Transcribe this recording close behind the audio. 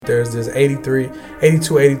There's this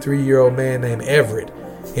 83-year-old man named Everett,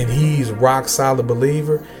 and he's rock solid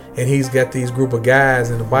believer, and he's got these group of guys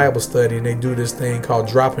in the Bible study, and they do this thing called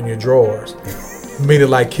dropping your drawers, meaning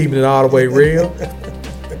like keeping it all the way real.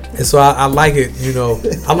 And so I like it, you know.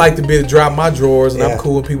 I like to be able to drop my drawers, and I'm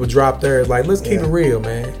cool when people drop theirs. Like, let's keep it real,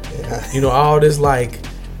 man. You know, all this like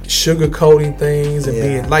sugarcoating things and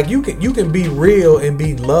being like, you can be real and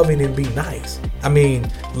be loving and be nice. I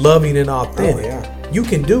mean, loving and authentic. You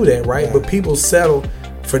can do that, right? But people settle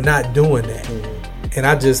for not doing that. And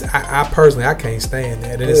I personally, I can't stand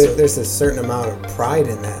that. There's a certain amount of pride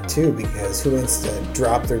in that too, because who wants to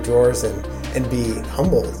drop their drawers and be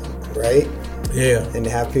humbled, right? Yeah. And to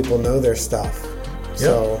have people know their stuff.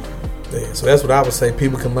 Yep. So that's what I would say.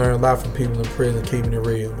 People can learn a lot from people in prison keeping it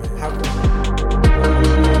real, man.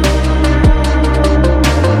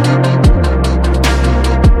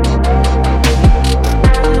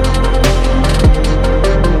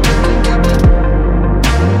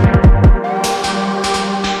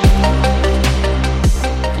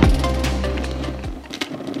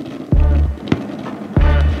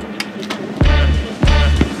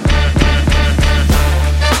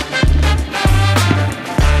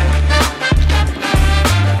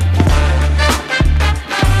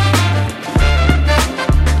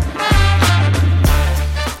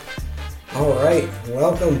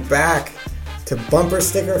 Welcome back to Bumper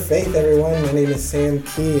Sticker Faith, everyone. My name is Sam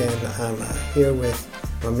Key, and I'm here with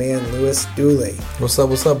my man Lewis Dooley. What's up,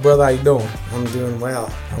 brother? How you doing? I'm doing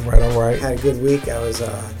well. All right. Had a good week. I was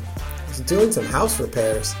doing some house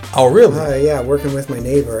repairs. Oh, really? Yeah, working with my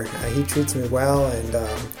neighbor. He treats me well, and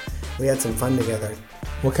we had some fun together.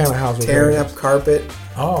 What kind of house repairs? Tearing up carpet,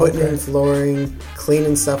 putting in flooring,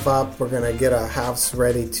 cleaning stuff up. We're gonna get a house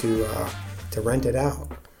ready to rent it out.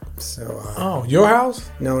 So, your house?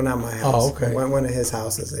 No, not my house. Oh, okay. One of his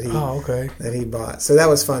houses that he bought. So that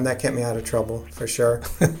was fun. That kept me out of trouble for sure.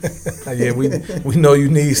 Yeah, we know you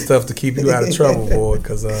need stuff to keep you out of trouble, boy.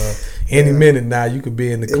 Because any minute now you could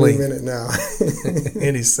be in the clean. Any minute now.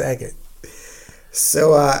 Any second.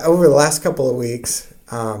 So over the last couple of weeks,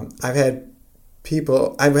 I've had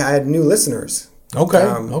new listeners.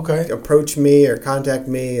 Okay. Approach me or contact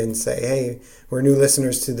me and say, "Hey, we're new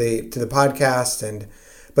listeners to the podcast,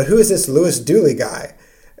 but who is this Lewis Dooley guy?"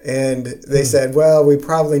 And they said, "Well, we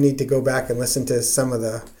probably need to go back and listen to some of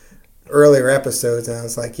the earlier episodes." And I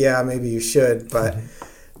was like, "Yeah, maybe you should." But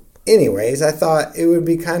anyways, I thought it would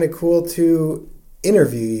be kind of cool to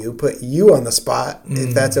interview you, put you on the spot,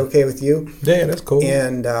 if that's okay with you. Yeah, that's cool.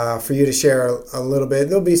 And for you to share a little bit.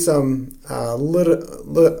 There'll be some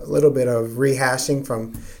little bit of rehashing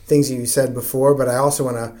from things you said before, but I also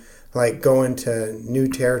want to go into new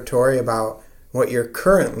territory about what you're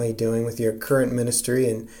currently doing with your current ministry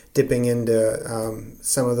and dipping into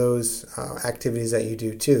some of those activities that you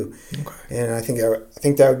do too. Okay. And I think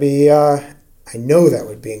that would be I know that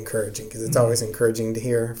would be encouraging, because it's always encouraging to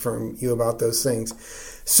hear from you about those things.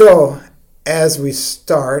 So as we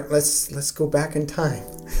start, let's go back in time.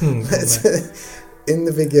 In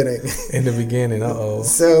the beginning. In the beginning.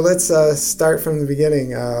 So let's start from the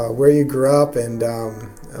beginning. Where you grew up and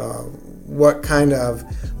what kind of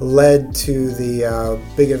led to the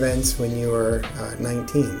big events when you were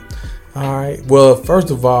 19. All right. Well,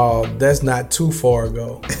 first of all, that's not too far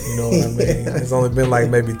ago. You know what I mean? It's only been like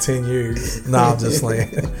maybe 10 years. No, I'm just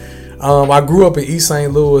playing. I grew up in East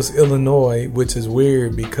St. Louis, Illinois, which is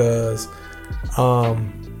weird because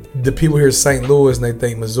the people hear St. Louis and they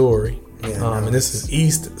think Missouri. And this is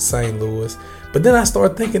East St. Louis. But then I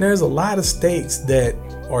started thinking there's a lot of states that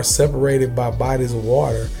are separated by bodies of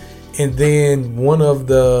water. And then one of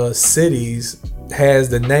the cities has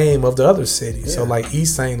the name of the other city. So like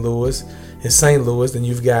East St. Louis is St. Louis, then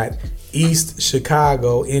you've got East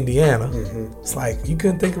Chicago, Indiana. It's like you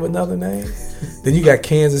couldn't think of another name. Then you got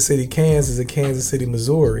Kansas City, Kansas, and Kansas City,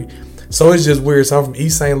 Missouri. So it's just weird. So I'm from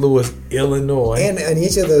East St. Louis, Illinois. And in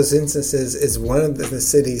each of those instances, is one of the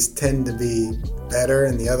cities tend to be better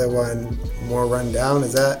and the other one more run down?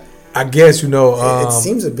 Is that? I guess, it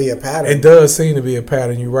seems to be a pattern. It does seem to be a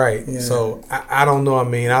pattern. You're right. Yeah. So I don't know. I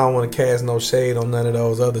mean, I don't want to cast no shade on none of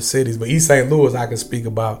those other cities, but East St. Louis I can speak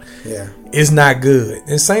about. Yeah, it's not good.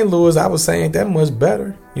 In St. Louis, I was saying that much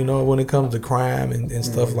better. When it comes to crime and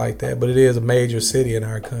stuff like that. But it is a major city in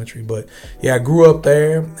our country. But yeah, I grew up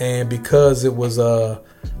there, and because it was a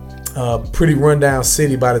pretty rundown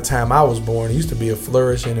city by the time I was born, it used to be a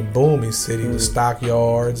flourishing and booming city with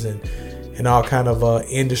stockyards and all kind of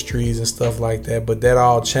industries and stuff like that. But that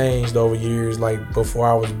all changed over years, like before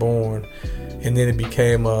I was born. And then it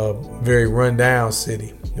became a very rundown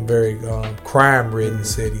city, a very crime-ridden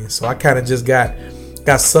city. So I kind of just got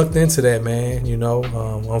got sucked into that, man,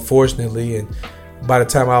 unfortunately. And by the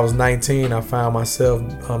time I was 19, I found myself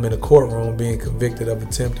in a courtroom being convicted of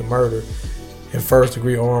attempted murder and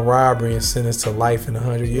first-degree armed robbery and sentenced to life in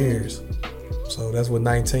 100 years. So that's what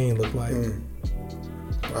 19 looked like.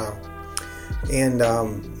 Wow. And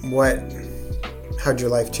how'd your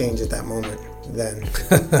life change at that moment then?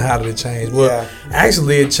 How did it change? Well,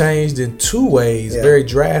 actually, it changed in two ways, very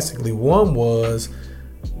drastically. One was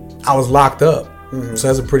I was locked up. So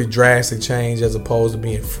that's a pretty drastic change as opposed to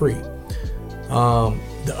being free.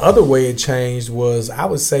 The other way it changed was, I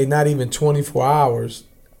would say, not even 24 hours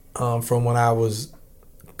from when I was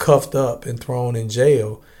cuffed up and thrown in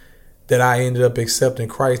jail that I ended up accepting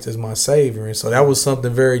Christ as my Savior. And so that was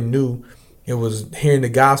something very new. It was hearing the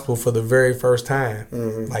gospel for the very first time,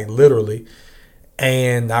 like literally.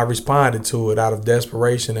 And I responded to it out of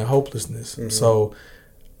desperation and hopelessness. So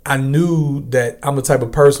I knew that I'm the type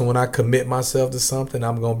of person, when I commit myself to something,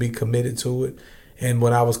 I'm going to be committed to it. And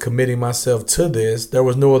when I was committing myself to this, there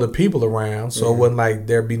was no other people around. So it wasn't like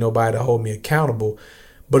there'd be nobody to hold me accountable.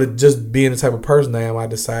 But it just being the type of person I am, I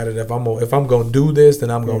decided if I'm going to do this, then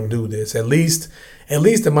I'm going to do this. At least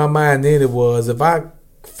in my mind then it was, if I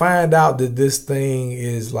find out that this thing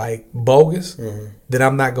is like bogus, then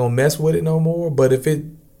I'm not going to mess with it no more. But if it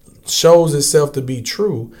shows itself to be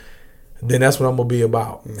true, then that's what I'm going to be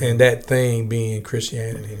about. And that thing being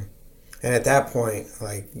Christianity. And at that point,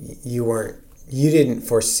 like, you didn't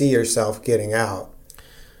foresee yourself getting out,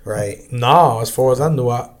 right? No, as far as I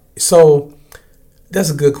knew. So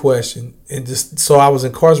that's a good question. And so I was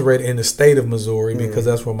incarcerated in the state of Missouri because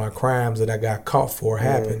that's where my crimes that I got caught for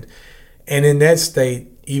happened. And in that state,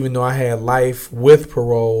 even though I had life with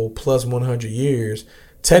parole plus 100 years,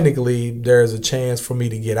 technically there's a chance for me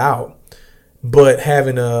to get out. But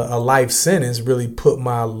having a life sentence really put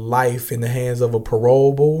my life in the hands of a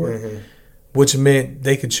parole board, which meant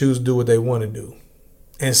they could choose to do what they want to do.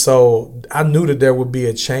 And so I knew that there would be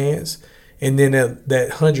a chance. And then that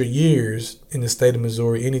 100 years in the state of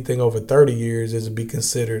Missouri, anything over 30 years is to be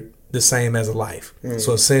considered the same as a life.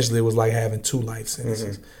 So essentially it was like having two life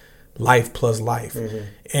sentences, life plus life.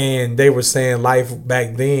 And they were saying life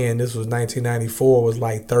back then, this was 1994, was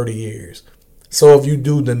like 30 years. So if you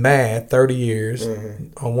do the math, 30 years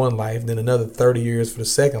on one life, then another 30 years for the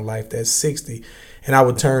second life, that's 60. And I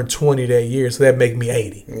would turn 20 that year, so that'd make me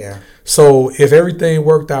 80. So if everything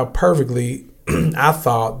worked out perfectly, I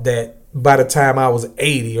thought that by the time I was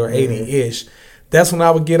 80 or 80-ish, that's when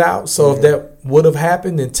I would get out. So if that would have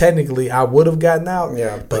happened, then technically I would have gotten out.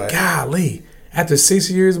 But golly, after 6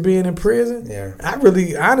 years of being in prison, I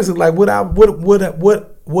really, honestly, like, would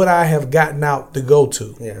I have gotten out to go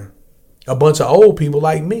to? A bunch of old people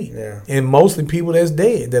like me, and mostly people that's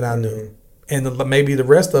dead that I knew. And maybe the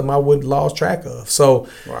rest of them I would lost track of. So,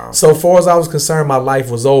 so far as I was concerned, my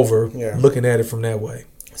life was over. Looking at it from that way.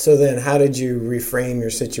 So then, how did you reframe your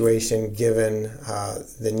situation given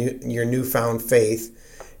your newfound faith?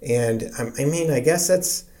 And I mean, I guess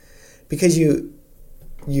that's because you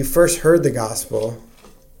first heard the gospel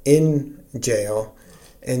in jail,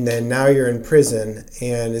 and then now you're in prison,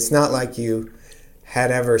 and it's not like you had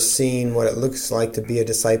ever seen what it looks like to be a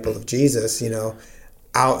disciple of Jesus,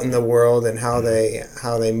 out in the world and how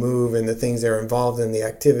they move and the things they're involved in, the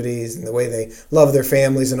activities and the way they love their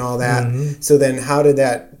families and all that. So then how did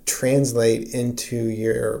that translate into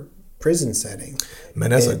your prison setting?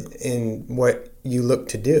 Man, in what you look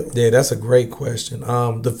to do? Yeah, that's a great question.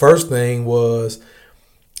 The first thing was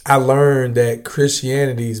I learned that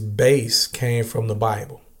Christianity's base came from the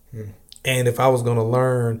Bible. And if I was going to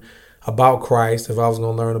learn about Christ, if I was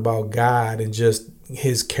going to learn about God and just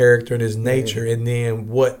his character and his nature, and then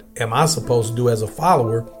what am I supposed to do as a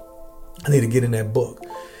follower, I need to get in that book.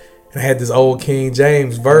 And I had this old King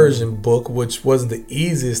James Version book, which wasn't the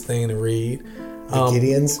easiest thing to read. The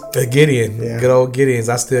Gideons? The Gideon. Good old Gideons.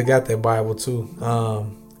 I still got that Bible too.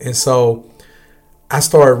 And so I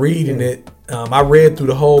started reading it. I read through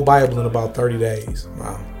the whole Bible in about 30 days.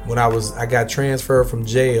 Wow. When I got transferred from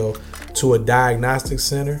jail to a diagnostic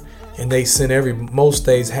center. And they send most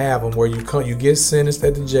states have them where you get sentenced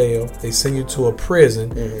at the jail. They send you to a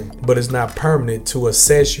prison, but it's not permanent, to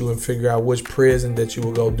assess you and figure out which prison that you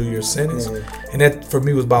will go do your sentence. And that for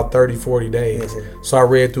me was about 30, 40 days. So I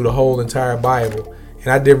read through the whole entire Bible, and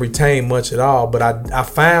I didn't retain much at all. But I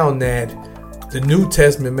found that the New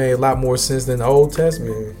Testament made a lot more sense than the Old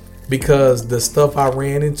Testament because the stuff I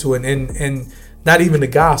ran into and not even the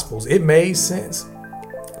Gospels, it made sense.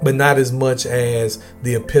 But not as much as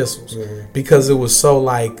the epistles, because it was so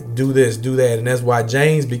like, do this, do that. And that's why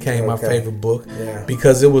James became my favorite book,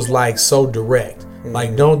 because it was like so direct.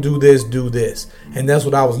 Like, don't do this, do this. And that's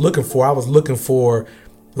what I was looking for. I was looking for,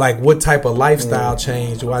 like, what type of lifestyle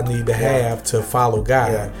change do I need to have to follow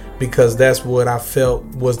God? Yeah. Because that's what I felt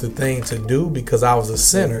was the thing to do, because I was a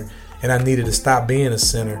sinner and I needed to stop being a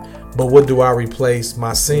sinner. But what do I replace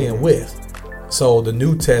my sin with? So the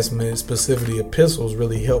New Testament, specifically epistles,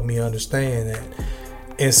 really helped me understand that.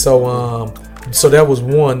 And so so that was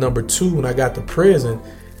one. Number two, when I got to prison,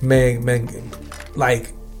 man,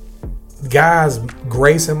 like, God's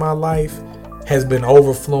grace in my life has been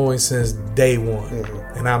overflowing since day one.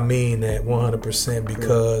 And I mean that 100%,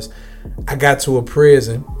 because I got to a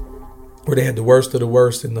prison where they had the worst of the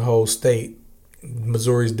worst in the whole state.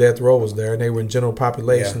 Missouri's death row was there, and they were in general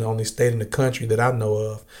population, the only state in the country that I know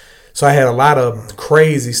of. So I had a lot of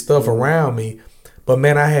crazy stuff around me. But,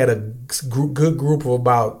 man, I had a good group of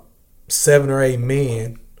about 7 or 8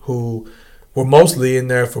 men who were mostly in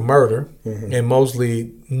there for murder and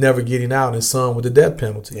mostly never getting out, and some with the death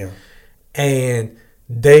penalty. Yeah. And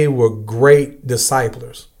they were great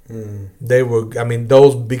disciplers. They were, I mean,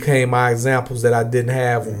 those became my examples that I didn't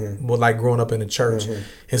have with, like, growing up in the church.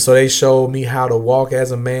 And so they showed me how to walk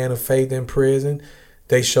as a man of faith in prison.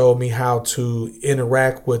 They showed me how to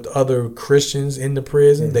interact with other Christians in the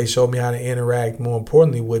prison. They showed me how to interact, more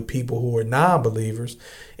importantly, with people who were non-believers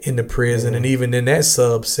in the prison. And even in that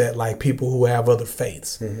subset, like people who have other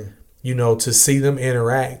faiths, you know, to see them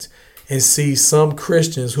interact and see some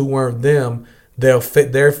Christians who weren't them, their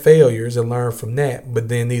failures, and learn from that. But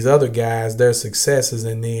then these other guys, their successes,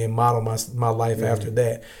 and then model my life after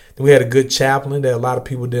that. Then we had a good chaplain that a lot of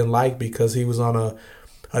people didn't like because he was on a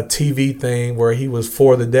TV thing where he was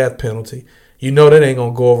for the death penalty. You know that ain't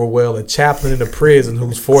gonna go over well. A chaplain in a prison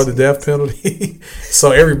who's for the death penalty.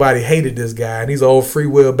 So everybody hated this guy, and he's an old Free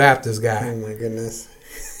Will Baptist guy. Oh my goodness.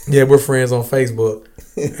 Yeah, we're friends on Facebook.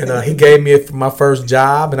 And he gave me my first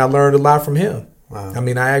job, and I learned a lot from him. Wow. I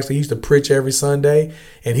mean, I actually used to preach every Sunday,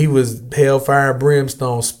 and he was hellfire and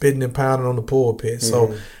brimstone, spitting and pounding on the pulpit.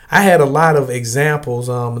 So I had a lot of examples,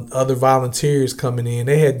 other volunteers coming in.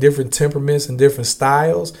 They had different temperaments and different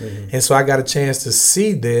styles. And so I got a chance to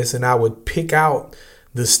see this, and I would pick out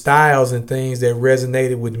the styles and things that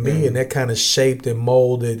resonated with me, and that kind of shaped and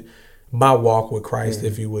molded my walk with Christ,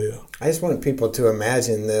 if you will. I just want people to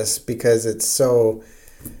imagine this, because it's so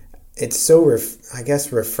I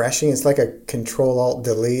guess refreshing. It's like a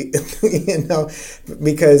Control-Alt-Delete, you know,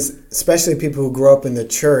 because especially people who grow up in the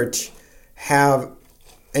church have,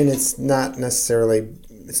 and it's not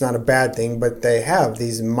a bad thing, but they have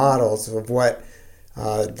these models of what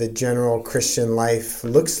the general Christian life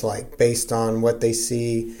looks like based on what they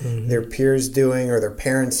see their peers doing, or their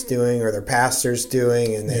parents doing, or their pastors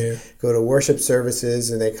doing, and they go to worship services,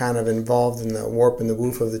 and they kind of involved in the warp and the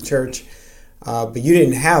woof of the church. But you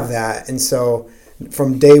didn't have that. And so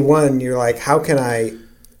from day one, you're like, how can I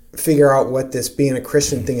figure out what this being a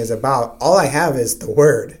Christian thing is about? All I have is the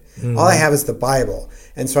Word. All I have is the Bible.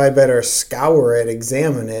 And so I better scour it,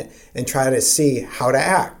 examine it, and try to see how to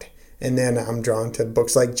act. And then I'm drawn to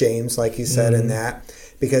books like James, like you said, in that,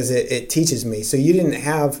 because it teaches me. So you didn't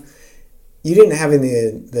have any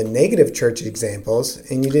of the negative church examples,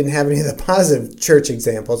 and you didn't have any of the positive church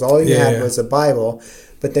examples. All you had was the Bible.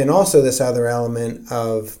 But then also this other element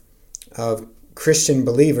of Christian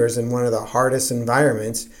believers in one of the hardest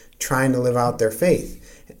environments trying to live out their faith.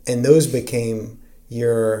 And those became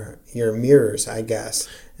your mirrors, I guess,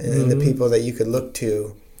 and the people that you could look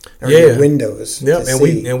to, or your windows. Yep,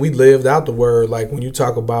 and we lived out the Word. Like when you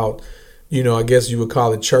talk about, you know, I guess you would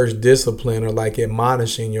call it church discipline, or like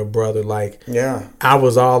admonishing your brother. Like, I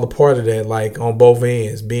was all a part of that, like on both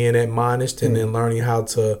ends, being admonished and then learning how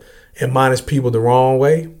to admonish people the wrong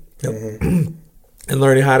way, and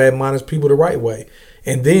learning how to admonish people the right way.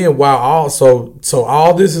 And then while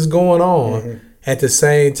all this is going on at the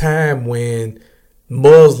same time, when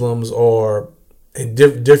Muslims are in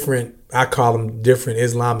different, I call them different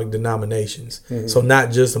Islamic denominations. So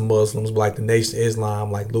not just the Muslims, but like the Nation of Islam,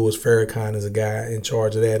 like Louis Farrakhan is a guy in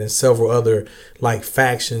charge of that, and several other like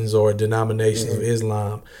factions or denominations of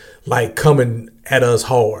Islam, like coming at us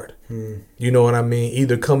hard. You know what I mean?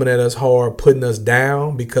 Either coming at us hard, putting us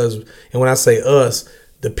down, because, and when I say us,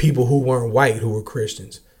 the people who weren't white, who were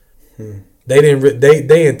Christians,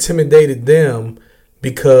 they intimidated them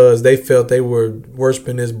because they felt they were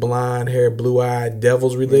worshiping this blonde-haired, blue-eyed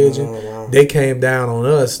devil's religion. Oh, wow. They came down on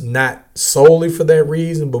us, not solely for that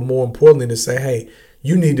reason, but more importantly to say, hey,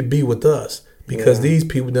 you need to be with us, because these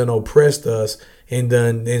people done oppressed us and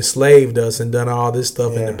done enslaved us and done all this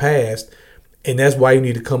stuff in the past. And that's why you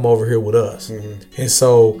need to come over here with us. And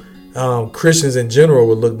so Christians in general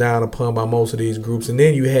were looked down upon by most of these groups. And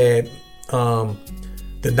then you had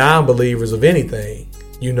the non-believers of anything,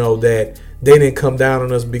 you know, that they didn't come down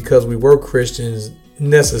on us because we were Christians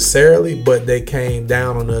necessarily, but they came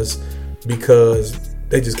down on us because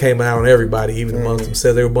they just came out on everybody, even amongst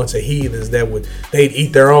themselves. They were a bunch of heathens they'd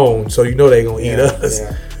eat their own, so you know they're gonna eat us.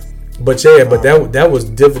 Yeah. But that was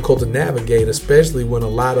difficult to navigate, especially when a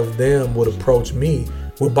lot of them would approach me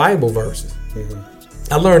with Bible verses.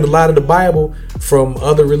 I learned a lot of the Bible from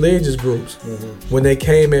other religious groups when they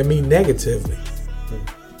came at me negatively.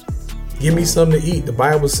 Give me something to eat. The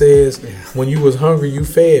Bible says when you was hungry, you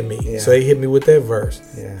fed me. Yeah. So they hit me with that verse.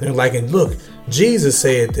 Yeah. They're like, and look, Jesus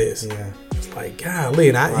said this. Yeah. It's like, golly.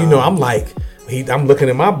 And I'm like, I'm looking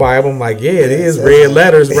at my Bible. I'm like, yeah, it is red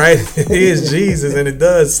letters, right? It is Jesus, and it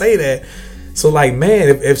does say that. So like, man,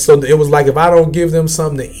 if so, it was like, if I don't give them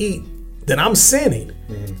something to eat, then I'm sinning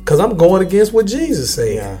because I'm going against what Jesus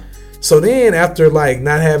said. Yeah. So then after like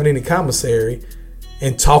not having any commissary,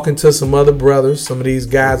 and talking to some other brothers, some of these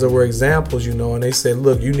guys that were examples, you know, and they said,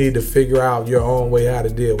 look, you need to figure out your own way how to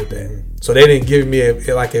deal with that. So they didn't give me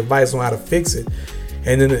advice on how to fix it.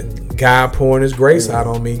 And then the guy pouring his grace out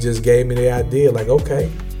on me just gave me the idea, like,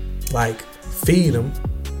 okay, like feed them,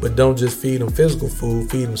 but don't just feed them physical food,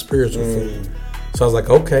 feed them spiritual food. So I was like,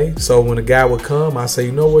 okay. So when the guy would come, I say,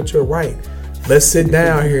 you know what, you're right. Let's sit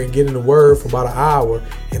down here and get in the word for about an hour,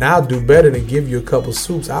 and I'll do better than give you a couple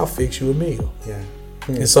soups. I'll fix you a meal. Yeah.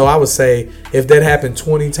 And so I would say if that happened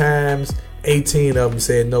 20 times, 18 of them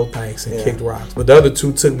said no thanks and kicked rocks. But the other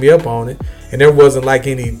 2 took me up on it, and there wasn't like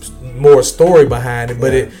any more story behind it.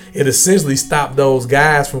 But it essentially stopped those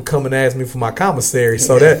guys from coming to ask me for my commissary.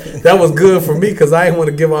 So that was good for me because I didn't want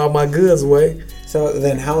to give all my goods away. So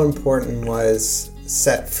then how important was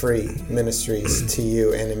Set Free Ministries to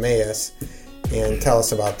you and Emmaus? And tell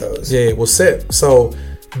us about those. Yeah, well,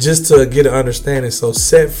 just to get an understanding, so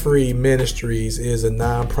Set Free Ministries is a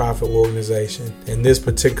nonprofit organization. And this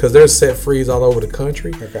particular, because there's Set Frees all over the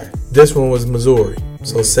country. Okay. This one was Missouri.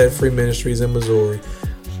 So Set Free Ministries in Missouri.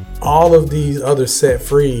 All of these other Set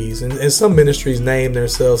Frees, and some ministries name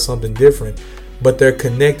themselves something different, but they're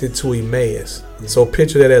connected to Emmaus. So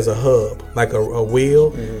picture that as a hub, like a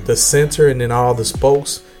wheel, the center, and then all the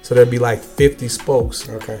spokes. So there'd be like 50 spokes.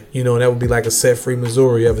 Okay. You know, and that would be like a Set Free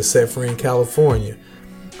Missouri. You have a Set Free in California.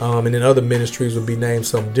 And then other ministries would be named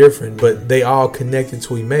something different, but they all connected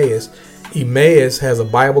to Emmaus. Emmaus has a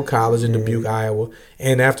Bible college in Dubuque, Iowa.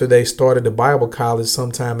 And after they started the Bible college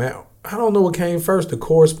sometime out, I don't know what came first, the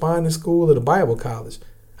correspondence school or the Bible college.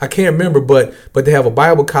 I can't remember, but they have a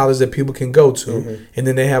Bible college that people can go to. And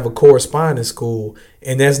then they have a correspondence school,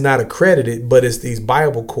 and that's not accredited, but it's these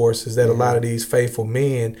Bible courses that a lot of these faithful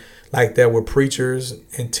men, like that were preachers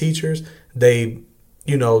and teachers, they're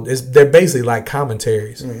basically like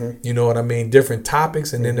commentaries. You know what I mean? Different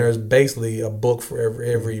topics, and then there's basically a book for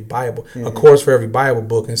every Bible, a course for every Bible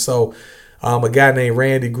book. And so a guy named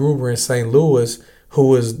Randy Gruber in St. Louis, who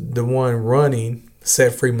was the one running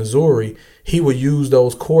Set Free Missouri, he would use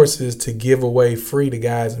those courses to give away free to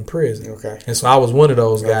guys in prison. Okay. And so I was one of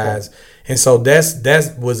those guys. Okay. And so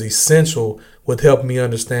that was essential with helping me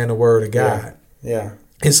understand the Word of God. Yeah.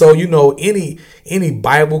 And so, you know, any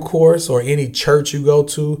Bible course or any church you go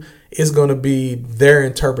to is going to be their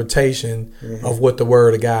interpretation of what the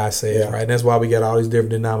Word of God says, right? And that's why we got all these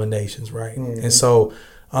different denominations, right? And so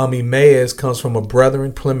Emmaus comes from a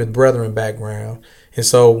Plymouth Brethren background. And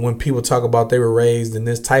so when people talk about they were raised in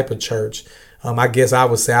this type of church, I guess I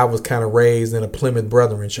would say I was kind of raised in a Plymouth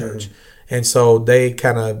Brethren church. And so they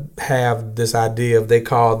kind of have this idea of, they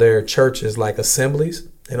call their churches like assemblies.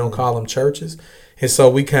 They don't call them churches. And so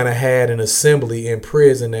we kind of had an assembly in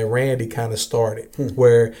prison that Randy kind of started,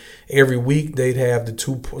 where every week they'd have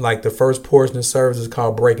the first portion of service is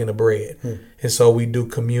called breaking the bread. And so we do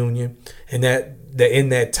communion, and that in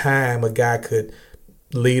that time, a guy could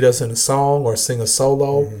lead us in a song or sing a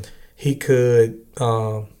solo. He could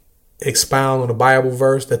expound on a Bible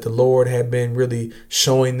verse that the Lord had been really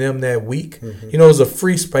showing them that week. You know, it was a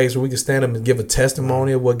free space where we could stand up and give a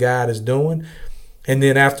testimony of what God is doing. And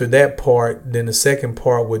then after that part, then the second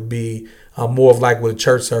part would be more of like what a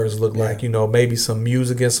church service looked like, you know, maybe some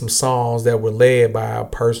music and some songs that were led by a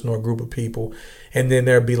person or a group of people. And then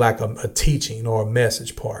there'd be like a teaching or a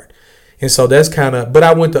message part. And so that's kind of, but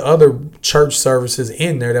I went to other church services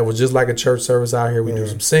in there that was just like a church service out here. We do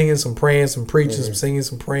some singing, some praying, some preaching, some singing,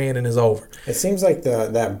 some praying, and it's over. It seems like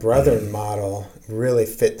that Brethren model really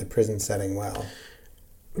fit the prison setting well.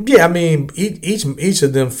 Yeah, I mean, each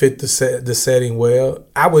of them fit the setting well.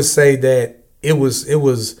 I would say that it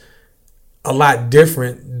was a lot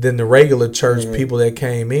different than the regular church people that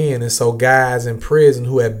came in. And so guys in prison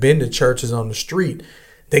who had been to churches on the street,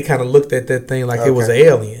 they kind of looked at that thing like it was an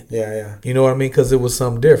alien. Yeah, yeah. You know what I mean? Because it was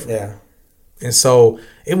something different. Yeah. And so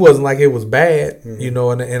it wasn't like it was bad, you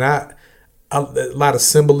know, and I a lot of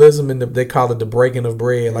symbolism they call it the breaking of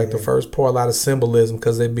bread. Like the first part, a lot of symbolism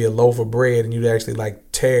because there'd be a loaf of bread and you'd actually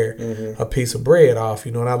like tear a piece of bread off,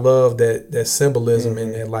 you know, and I love that symbolism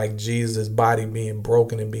in that, like Jesus' body being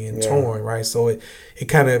broken and being torn, right? So it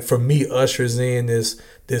kind of, for me, ushers in this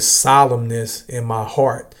solemnness in my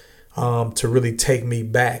heart to really take me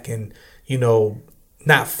back and, you know,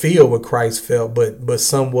 not feel what Christ felt, but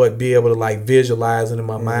somewhat be able to like visualize it in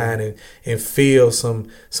my mind and feel some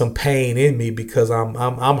pain in me because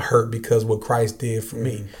I'm hurt because what Christ did for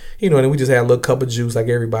me, you know. And we just had a little cup of juice like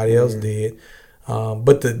everybody else did,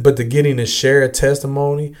 but the getting to share a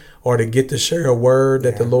testimony or to get to share a word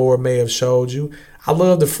that the Lord may have showed you, I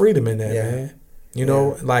love the freedom in that, man. You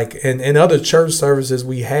know, like in other church services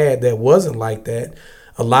we had that wasn't like that.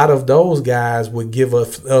 A lot of those guys would give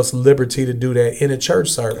us liberty to do that in a church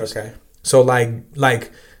service. Okay. So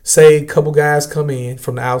like say a couple guys come in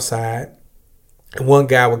from the outside, and one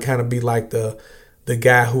guy would kind of be like the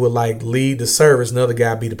guy who would like lead the service, another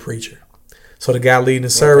guy be the preacher. So the guy leading the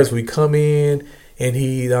service, we come in and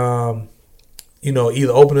he you know,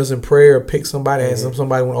 either open us in prayer or pick somebody, and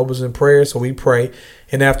somebody want to open us in prayer, so we pray.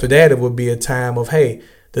 And after that, it would be a time of, hey,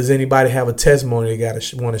 does anybody have a testimony they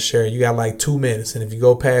want to share? You got like 2 minutes. And if you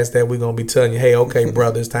go past that, we're going to be telling you, hey, okay,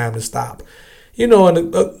 brother, it's time to stop. You know,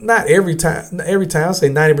 and not every time, I'll say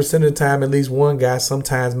 90% of the time, at least one guy,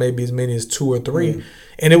 sometimes maybe as many as 2 or 3.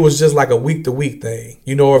 And it was just like a week-to-week thing.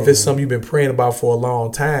 You know, or if it's something you've been praying about for a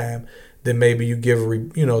long time, then maybe you give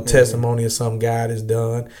a testimony of something God has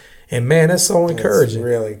done. And, man, that's so encouraging.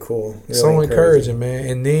 That's really cool. Really so encouraging, man.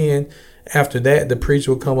 And then after that, the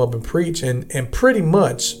preacher would come up and preach, and pretty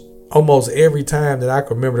much almost every time that I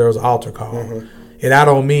can remember, there was an altar call. And I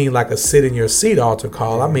don't mean like a sit in your seat altar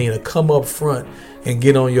call. I mean a come up front and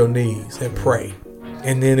get on your knees and pray.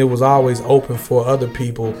 And then it was always open for other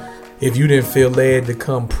people if you didn't feel led to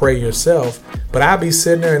come pray yourself. But I'd be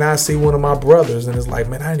sitting there and I see one of my brothers and it's like,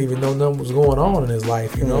 man, I didn't even know nothing was going on in his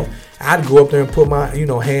life, you know. I'd go up there and put my,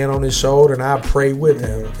 hand on his shoulder and I'd pray with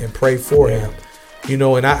him and pray for him. You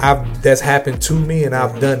know, and I've that's happened to me, and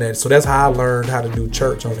I've done that. So that's how I learned how to do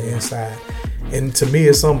church on the inside. And to me,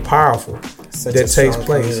 it's something powerful that takes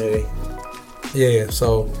place. Community. Yeah.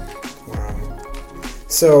 So. Wow.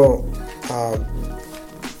 So,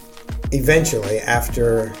 eventually,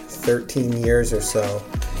 after 13 years or so,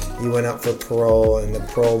 you went up for parole, and the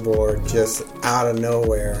parole board just out of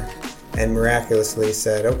nowhere and miraculously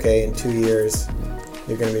said, "Okay, in 2 years,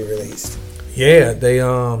 you're going to be released." Yeah, they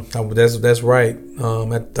that's right.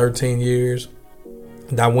 At 13 years,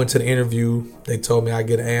 and I went to the interview. They told me I'd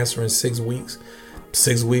get an answer in 6 weeks.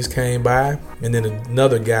 6 weeks came by, and then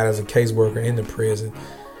another guy that's a caseworker in the prison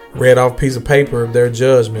read off a piece of paper of their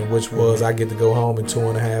judgment, which was I get to go home in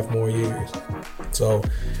 2.5 more years. So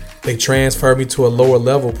they transferred me to a lower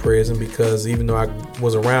level prison because even though I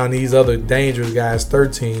was around these other dangerous guys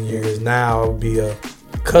 13 years, now I would be a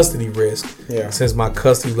custody risk since my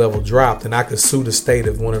custody level dropped, and I could sue the state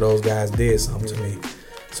if one of those guys did something to me.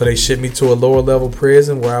 So they shipped me to a lower level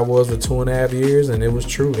prison where I was for 2.5 years, and it was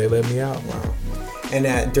true. They let me out. Wow.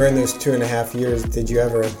 And during those 2.5 years, did you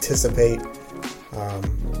ever anticipate,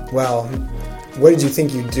 what did you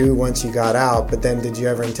think you'd do once you got out? But then did you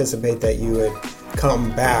ever anticipate that you would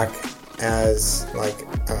come back as like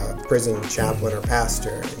a prison chaplain or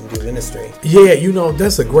pastor and do ministry? Yeah,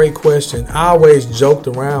 that's a great question. I always joked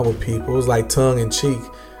around with people. It was like tongue in cheek.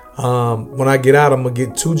 When I get out, I'm going to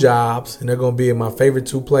get 2 jobs, and they're going to be in my favorite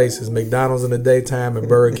 2 places, McDonald's in the daytime and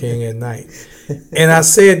Burger King at night. And I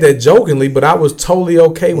said that jokingly, but I was totally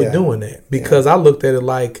okay with doing that because I looked at it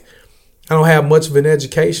like I don't have much of an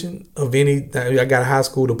education of any. I got a high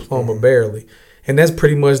school diploma barely, and that's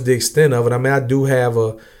pretty much the extent of it. I mean, I do have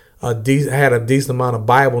I had a decent amount of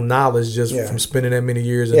Bible knowledge just from spending that many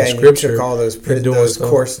years in the Scripture. You took all those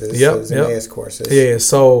courses, those Emmaus courses. Yeah,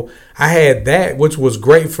 so I had that, which was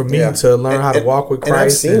great for me to learn how to walk with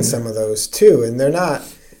Christ. And I've seen some of those too, and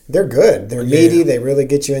they're good. They're meaty. They really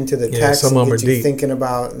get you into the text and get you thinking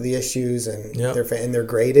about the issues, and they're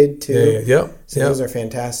graded too. So those are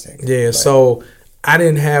fantastic. Yeah, so I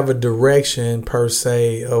didn't have a direction per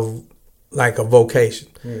se of like a vocation.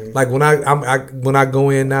 Like when I go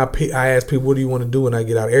in now, I ask people, what do you want to do when I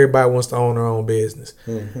get out? Everybody wants to own their own business.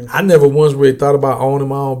 I never once really thought about owning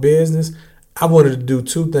my own business. I wanted to do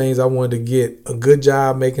 2 things. I wanted to get a good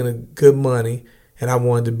job making a good money, and I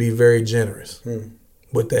wanted to be very generous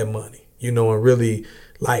with that money, and really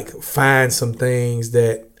like find some things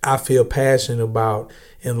that I feel passionate about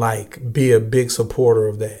and like be a big supporter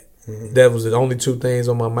of that. That was the only two things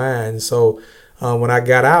on my mind. So when I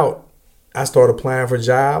got out, I started applying for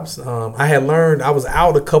jobs. I had learned, I was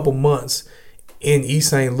out a couple months in East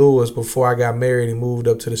St. Louis before I got married and moved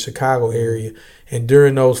up to the Chicago area. And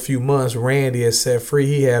during those few months, Randy had set free.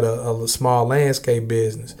 He had a small landscape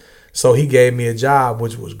business. So he gave me a job,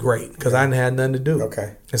 which was great because I didn't have nothing to do.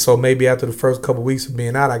 Okay. And so maybe after the first couple of weeks of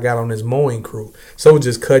being out, I got on this mowing crew. So it was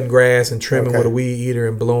just cutting grass and trimming with a weed eater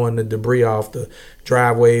and blowing the debris off the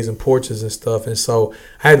driveways and porches and stuff. And so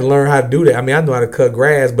I had to learn how to do that. I mean, I know how to cut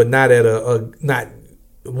grass, but not at not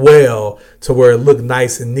well to where it looked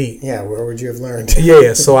nice and neat. Yeah, where would you have learned?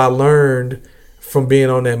 Yeah, so I learned from being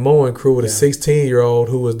on that mowing crew with a 16-year-old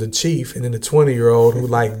who was the chief and then a 20-year-old who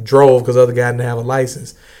like drove because the other guy didn't have a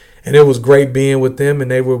license. And it was great being with them.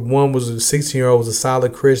 And one was a 16-year-old was a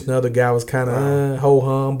solid Christian. The other guy was kind of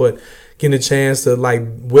ho-hum. But getting a chance to like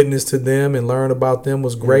witness to them and learn about them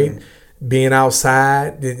was great. Being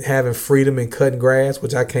outside, having freedom and cutting grass,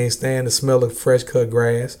 which I can't stand the smell of fresh cut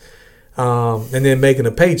grass. And then making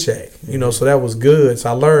a paycheck, so that was good. So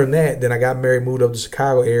I learned that. Then I got married, moved up to the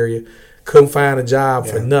Chicago area. Couldn't find a job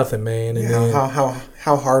for nothing, man. And then,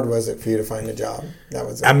 how hard was it for you to find a job? That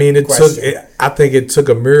was. I think it took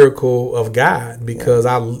a miracle of God because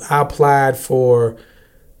I applied for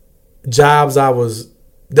jobs.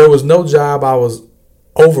 There was no job I was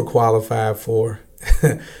overqualified for.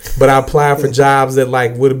 But I applied for jobs that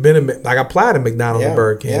like would have been like I applied to McDonald's and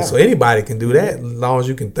Burger King. So anybody can do that as long as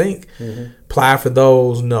you can think. Apply for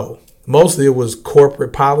those, no. Mostly it was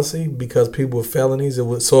corporate policy because people were felonies. It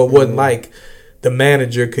wasn't like the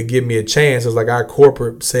manager could give me a chance. It was like our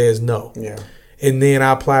corporate says no. Yeah. And then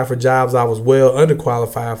I applied for jobs I was well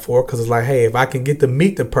underqualified for because it's like, hey, if I can get to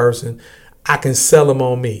meet the person, I can sell them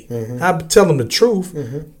on me. I tell them the truth,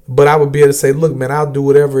 but I would be able to say, look, man, I'll do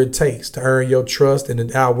whatever it takes to earn your trust,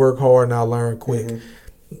 and I'll work hard and I'll learn quick.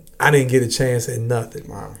 I didn't get a chance at nothing.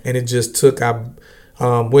 Wow. And it just took, I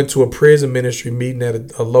went to a prison ministry meeting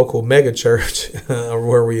at a local mega church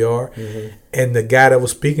where we are, and the guy that was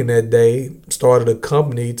speaking that day started a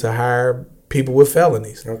company to hire people with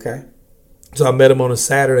felonies. Okay. So I met him on a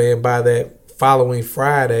Saturday, and by that following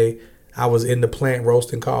Friday, I was in the plant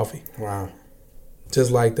roasting coffee. Wow.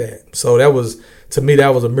 Just like that. So to me,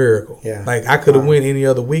 that was a miracle. Yeah. Like I could have went any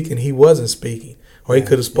other week and he wasn't speaking. Or he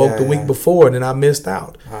could have spoke the week before and then I missed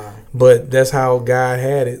out. Wow. But that's how God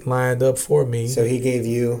had it lined up for me. So he gave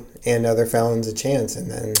you and other felons a chance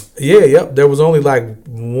and then... Yep. There was only like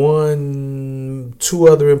 2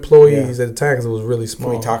 other employees at the time because it was really small.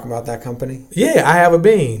 Can we talk about that company? Yeah, I Have a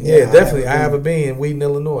Bean. Yeah, definitely. I Have a Bean in Wheaton,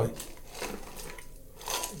 Illinois.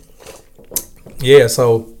 Yeah,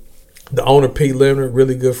 so the owner, Pete Leonard,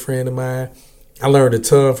 really good friend of mine. I learned a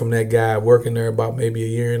ton from that guy working there about maybe a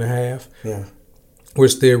year and a half. Yeah. We're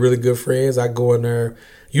still really good friends. I go in there,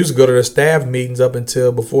 used to go to their staff meetings up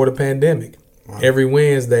until before the pandemic. Wow. Every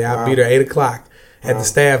Wednesday, I'd be there 8 o'clock at the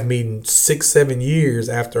staff meeting 6-7 years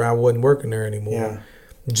after I wasn't working there anymore. Yeah.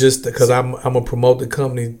 Just because I'm going to promote the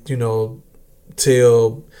company,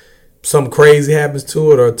 till something crazy happens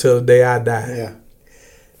to it or till the day I die. Yeah.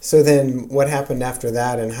 So then what happened after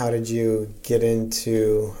that and how did you get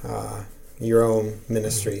into your own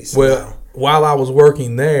ministries? Well, while I was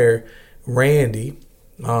working there, Randy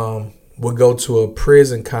would go to a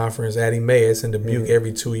prison conference at Emmaus in Dubuque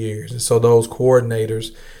every 2 years. And so those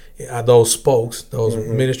coordinators, those spokes, those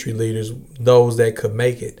ministry leaders, those that could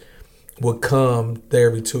make it, would come there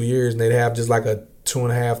every 2 years and they'd have just like a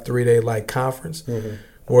 2.5, 3 day like conference.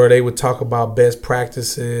 Where they would talk about best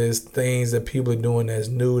practices, things that people are doing that's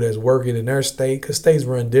new, that's working in their state, because states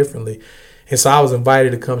run differently. And so I was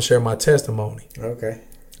invited to come share my testimony. Okay.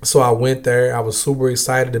 So I went there. I was super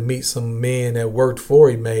excited to meet some men that worked for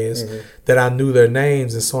Emmaus that I knew their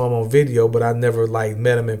names and saw them on video, but I never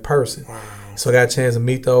met them in person. Wow. So I got a chance to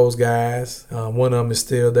meet those guys. One of them is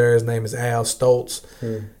still there. His name is Al Stoltz.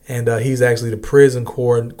 And he's actually the prison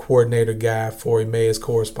coordinator guy for Emmaus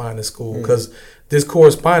Correspondence School because this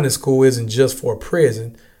correspondence school isn't just for a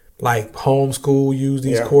prison. Like homeschool use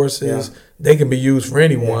these courses. Yeah. They can be used for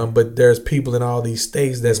anyone, but there's people in all these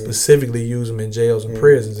states that specifically use them in jails and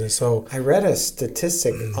prisons. And so I read a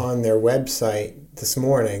statistic on their website this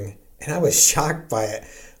morning, and I was shocked by it.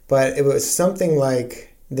 But it was something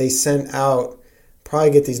like they sent out,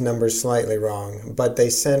 probably get these numbers slightly wrong, but they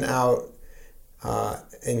sent out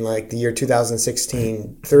in like the year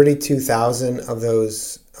 2016, 32,000 of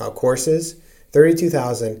those courses.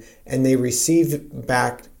 32,000, and they received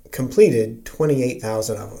back completed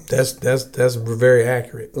 28,000 of them. That's very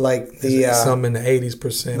accurate. Like the some in the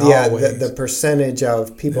 80%. Yeah, always. the percentage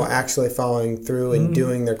of people actually following through and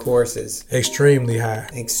doing their courses extremely high.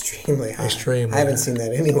 Extremely high. Extremely. I haven't seen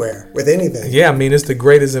that anywhere with anything. Yeah, I mean it's the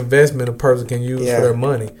greatest investment a person can use for their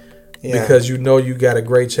money. Yeah. Because you got a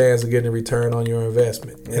great chance of getting a return on your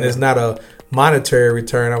investment. And it's not a monetary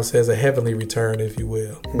return, I would say it's a heavenly return, if you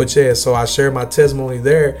will. But so I shared my testimony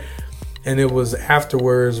there, and it was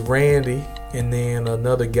afterwards Randy and then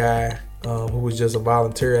another guy who was just a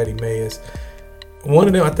volunteer at Emmaus. One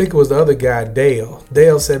of them, I think it was the other guy, Dale.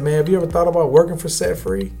 Dale said, man, have you ever thought about working for Set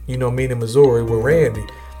Free? Meaning Missouri with Randy.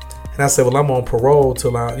 And I said, well, I'm on parole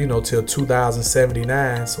till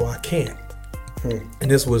 2079, so I can't. And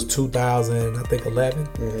this was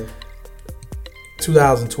 2011,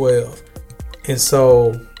 2012. And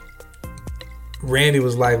so Randy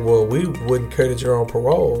was like, well, we wouldn't care that you're on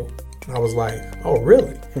parole. And I was like, oh,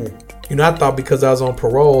 really? I thought because I was on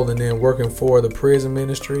parole and then working for the prison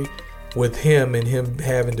ministry with him and him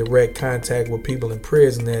having direct contact with people in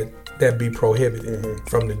prison that'd be prohibited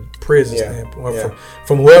from the prison standpoint,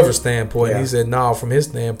 from whoever's standpoint. He said, no, from his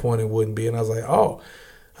standpoint, it wouldn't be. And I was like, oh.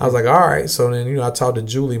 I was like, all right. So then, I talked to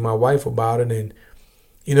Julie, my wife, about it. And,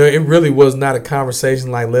 it really was not a conversation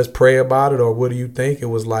like, let's pray about it or what do you think? It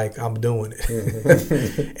was like, I'm doing it.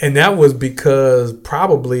 And that was because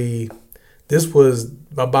probably this was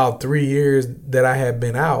about 3 years that I had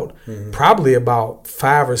been out, probably about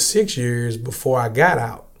 5 or 6 years before I got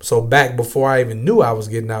out. So back before I even knew I was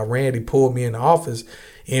getting out, Randy pulled me in the office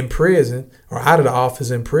in prison or out of the office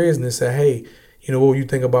in prison and said, hey, what you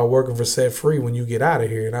think about working for Set Free when you get out of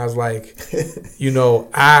here? And I was like,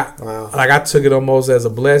 I took it almost as a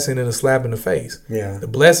blessing and a slap in the face. Yeah. The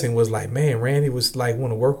blessing was like, man, Randy was like,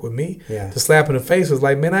 want to work with me. Yeah. The slap in the face was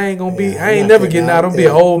like, man, I ain't never getting out. I'm be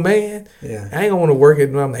an old man. Yeah. I ain't gonna want to work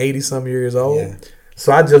when I'm 80 some years old. Yeah.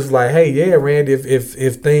 So I just like, hey, yeah, Randy,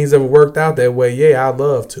 if things ever worked out that way, yeah, I'd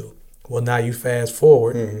love to. Well, now you fast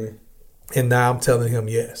forward, and now I'm telling him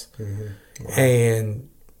yes. Wow. And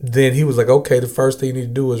then he was like, okay, the first thing you need to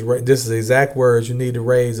do is, this is the exact words, you need to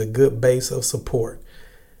raise a good base of support.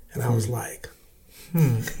 And I was like,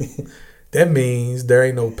 that means there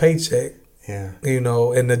ain't no paycheck. Yeah.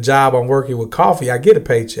 And the job I'm working with coffee, I get a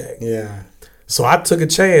paycheck. Yeah. So I took a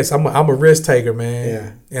chance. I'm a risk taker, man.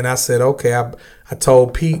 Yeah. And I said, okay, I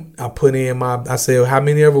told Pete, I said, how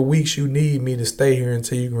many ever weeks you need me to stay here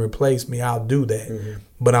until you can replace me, I'll do that.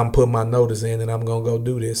 But I'm putting my notice in and I'm going to go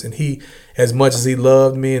do this. And he, as much as he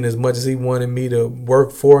loved me and as much as he wanted me to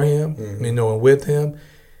work for him, and with him,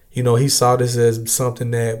 he saw this as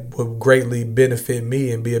something that would greatly benefit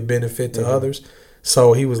me and be a benefit to others.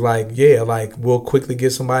 So he was like, yeah, like we'll quickly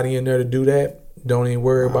get somebody in there to do that. Don't even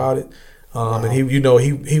worry about it. And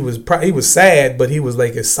he was sad, but he was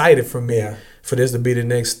like excited for me for this to be the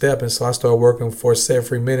next step. And so I started working for Set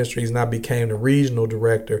Free Ministries and I became the regional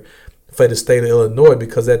director for the state of Illinois,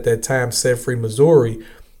 because at that time Set Free Missouri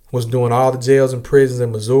was doing all the jails and prisons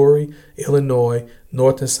in Missouri, Illinois,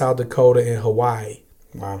 North and South Dakota, and Hawaii.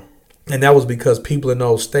 Wow. And that was because people in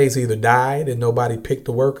those states either died and nobody picked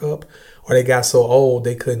the work up, or they got so old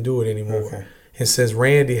they couldn't do it anymore. Okay. And since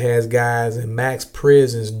Randy has guys in max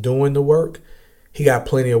prisons doing the work, he got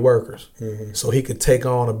plenty of workers. So he could take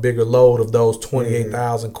on a bigger load of those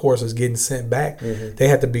 28,000 courses getting sent back. They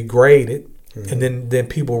had to be graded. And then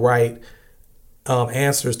people write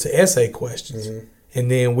answers to essay questions. And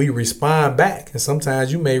then we respond back. And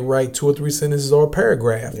sometimes you may write 2 or 3 sentences or a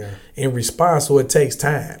paragraph in response, so it takes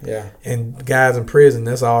time. Yeah. And guys in prison,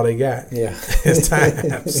 that's all they got. Yeah. It's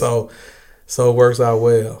time. So it works out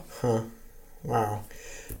well. Huh. Wow.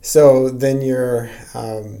 So then you're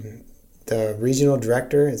the regional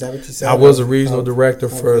director, is that what you said? I was a regional director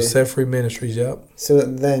for Set Free Ministries, yep. So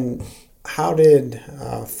then how did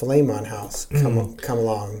Philemon House come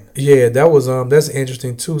along? Yeah, that was that's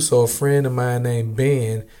interesting too. So a friend of mine named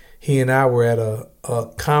Ben, he and I were at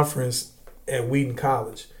a conference at Wheaton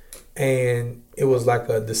College, and it was like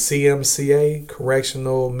the CMCA,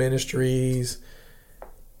 Correctional Ministries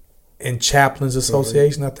and Chaplains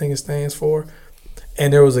Association, I think it stands for.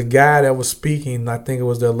 And there was a guy that was speaking, I think it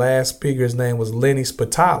was their last speaker, his name was Lenny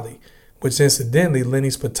Spitali, which incidentally, Lenny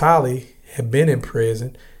Spitali had been in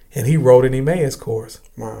prison, and he wrote an Emmaus course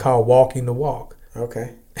called Walking the Walk.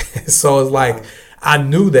 Okay. So it's like, I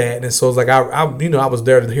knew that, and so it's like, I was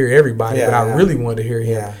there to hear everybody, but I really wanted to hear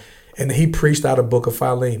him. Yeah. And he preached out of Book of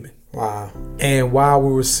Philemon. Wow. And while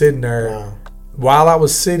we were sitting there, while I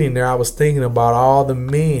was sitting there, I was thinking about all the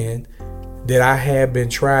men that I had been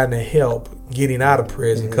trying to help getting out of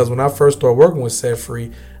prison. Because when I first started working with Set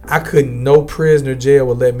Free, no prisoner jail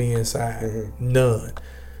would let me inside. None.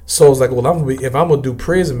 So it's like, well, if I'm gonna do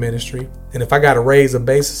prison ministry, and if I got to raise a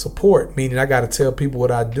base of support, meaning I got to tell people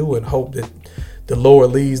what I do and hope that the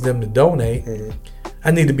Lord leads them to donate,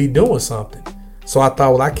 I need to be doing something. So I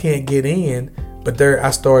thought, well, I can't get in, but there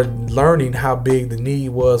I started learning how big the need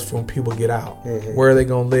was for when people get out. Where are they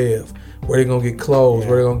gonna live? Where they gonna get clothes?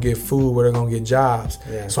 Where they gonna get food? Where they gonna get jobs?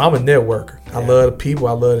 So I'm a networker. I love the people.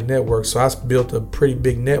 I love the network. So I built a pretty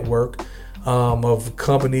big network of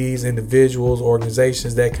companies, individuals,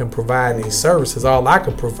 organizations that can provide these services. All I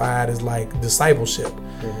could provide is like discipleship,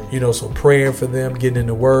 so praying for them, getting in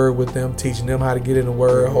the word with them, teaching them how to get in the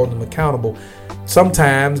word, holding them accountable.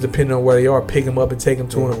 Sometimes, depending on where they are, pick them up and take them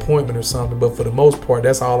to an appointment or something. But for the most part,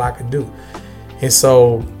 that's all I could do. And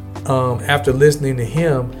so after listening to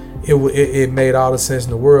him, it made all the sense in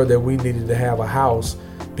the world that we needed to have a house,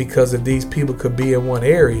 because if these people could be in one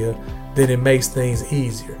area, then it makes things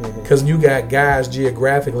easier. Because you got guys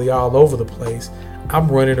geographically all over the place. I'm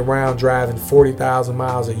running around driving 40,000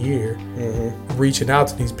 miles a year, reaching out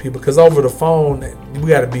to these people. Because over the phone, we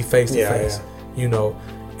got to be face to face,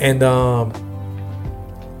 And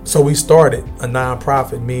so we started a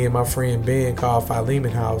nonprofit, me and my friend Ben, called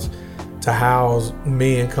Philemon House, to house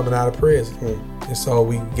men coming out of prison. And so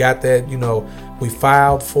we got that, we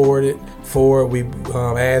filed for it. We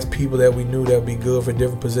asked people that we knew that would be good for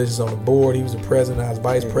different positions on the board. He was the president, I was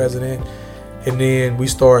vice president. And then we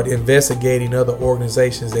started investigating other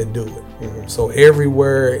organizations that do it. So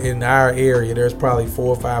everywhere in our area, there's probably 4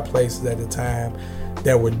 or 5 places at the time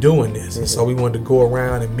that were doing this. And so we wanted to go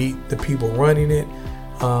around and meet the people running it,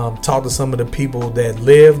 talk to some of the people that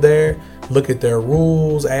live there, look at their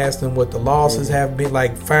rules, ask them what the losses have been,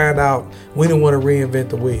 like find out. We didn't want to reinvent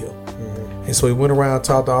the wheel. And so we went around,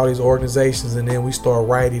 talked to all these organizations, and then we started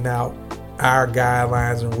writing out our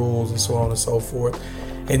guidelines and rules and so on and so forth.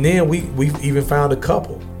 And then we even found a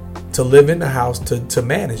couple to live in the house to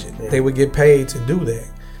manage it. They would get paid to do that.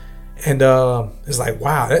 And it's like,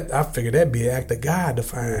 wow, I figured that'd be an act of God to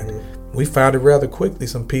find. We found it rather quickly,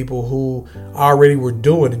 some people who already were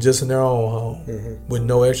doing it just in their own home with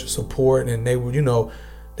no extra support. And they were,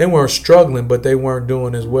 they weren't struggling, but they weren't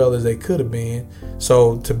doing as well as they could have been.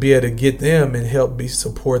 So to be able to get them and help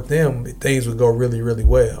support them, things would go really, really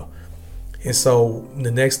well. And so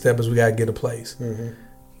the next step is we got to get a place.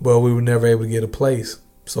 Well, we were never able to get a place.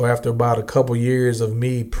 So after about a couple years of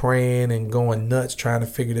me praying and going nuts trying to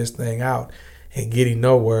figure this thing out and getting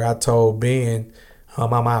nowhere, I told Ben,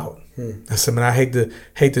 I'm out. I said, man, I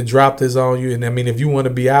hate to drop this on you. And I mean, if you want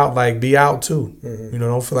to be out, like be out too.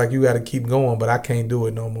 Don't feel like you got to keep going, but I can't do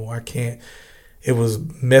it no more. I can't. It was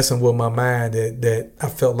messing with my mind that I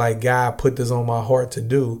felt like God put this on my heart to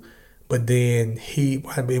do. But then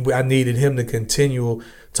I needed him to continue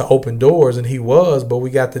to open doors, and he was, but we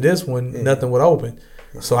got to this one, nothing would open.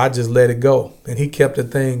 So I just let it go, and he kept the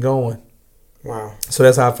thing going. Wow. So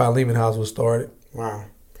that's how Philemon House was started. Wow.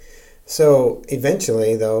 So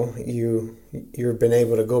eventually, though, you've been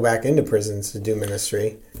able to go back into prisons to do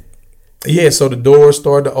ministry. Yeah, so the doors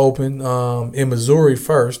started to open. In Missouri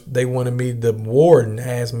first, they wanted me, the warden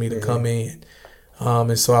asked me to come in.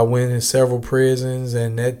 And so I went in several prisons,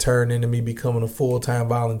 and that turned into me becoming a full-time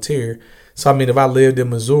volunteer. So I mean, if I lived in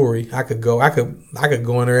Missouri, I could go in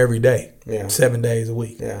there every day, 7 days a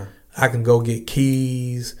week. Yeah, I can go get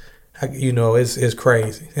keys. It's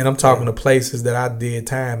crazy, and I'm talking to places that I did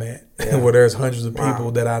time at, where there's hundreds of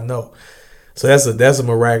people that I know. So that's a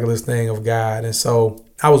miraculous thing of God. And so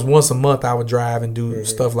I was once a month I would drive and do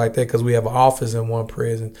stuff like that because we have an office in one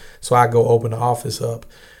prison. So I go open the office up,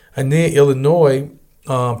 and then Illinois.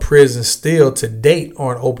 Prisons still to date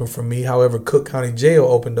aren't open for me. However, Cook County Jail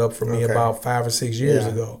opened up for me about 5 or 6 years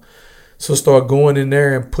ago. So start going in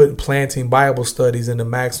there and planting Bible studies in the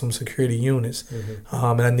maximum security units.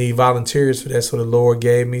 And I need volunteers for that. So the Lord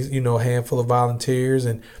gave me, a handful of volunteers.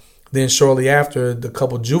 And then shortly after, the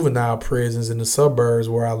couple juvenile prisons in the suburbs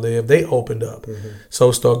where I live, they opened up.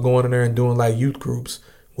 So start going in there and doing like youth groups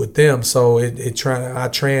with them. So I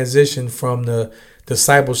transitioned from the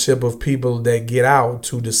discipleship of people that get out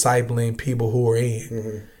to discipling people who are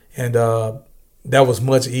in. And that was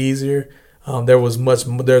much easier. There's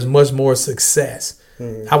much more success.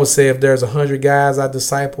 I would say if there's 100 guys I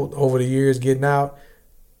discipled over the years getting out,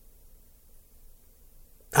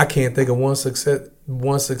 I can't think of one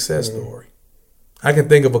success story. I can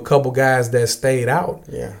think of a couple guys that stayed out.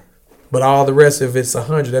 But all the rest, if it's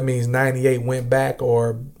 100, that means 98 went back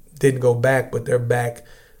or didn't go back, but they're back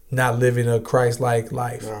not living a Christ-like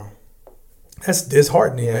life. Wow. That's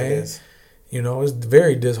disheartening, man. It is. It's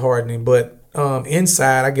very disheartening. But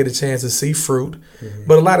inside, I get a chance to see fruit.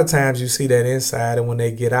 But a lot of times you see that inside, and when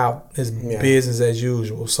they get out, it's business as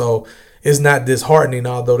usual. So it's not disheartening,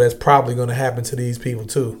 although that's probably going to happen to these people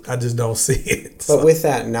too. I just don't see it. But with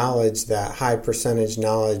that knowledge, that high percentage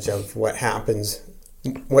knowledge of what happens,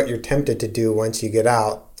 what you're tempted to do once you get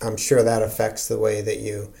out, I'm sure that affects the way that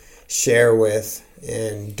you share with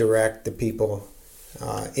and direct the people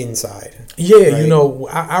inside. Yeah,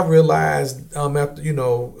 right? I realized after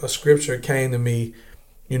a scripture came to me.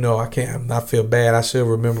 I feel bad. I should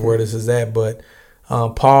remember where this is at, but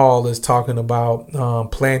Paul is talking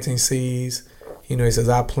about planting seeds. He says,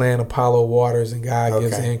 "I plant, Apollo waters, and God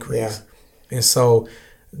gives the increase." Yeah. And so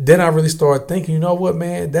then I really started thinking, you know what,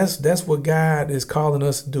 man? That's what God is calling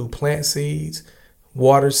us to do: plant seeds,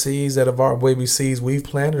 water seeds that have maybe seeds we've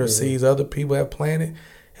planted or seeds other people have planted.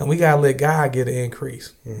 And we gotta let God get an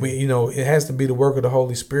increase. It has to be the work of the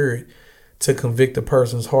Holy Spirit to convict a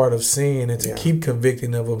person's heart of sin and to keep convicting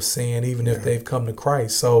them of sin, even if they've come to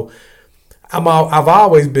Christ. So I've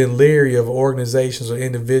always been leery of organizations or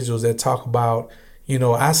individuals that talk about,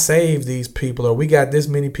 I saved these people, or we got this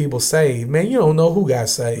many people saved. Man, you don't know who got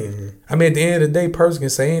saved. I mean, at the end of the day, a person can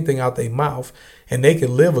say anything out their mouth and they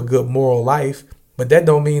can live a good moral life, but that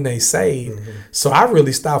don't mean they saved. So I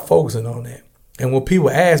really stopped focusing on that. And when people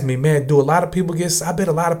ask me, man, do a lot of people I bet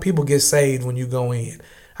a lot of people get saved when you go in.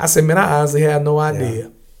 I said, man, I honestly have no idea,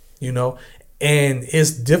 and it's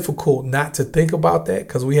difficult not to think about that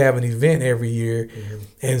because we have an event every year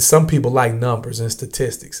and some people like numbers and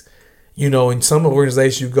statistics, in some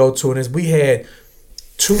organizations you go to, and we had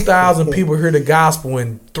 2,000 people hear the gospel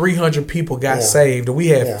and 300 people got saved, and we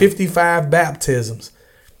had 55 baptisms.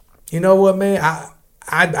 You know what, man?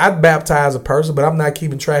 I'd baptize a person, but I'm not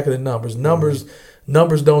keeping track of the numbers. Numbers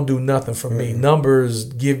don't do nothing for me.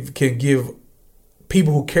 Numbers can give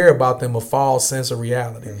people who care about them a false sense of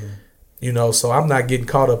reality. So I'm not getting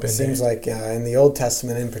caught up in that. Seems like in the Old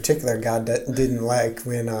Testament in particular, God didn't like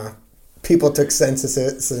when people took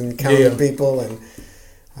censuses and counted people, and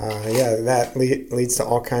that leads to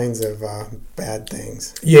all kinds of bad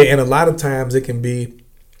things. Yeah, and a lot of times it can be,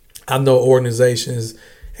 I know organizations,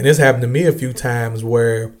 and this happened to me a few times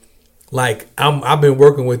where, like, I've been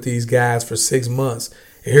working with these guys for 6 months,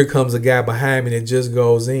 and here comes a guy behind me that just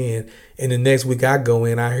goes in, and the next week I go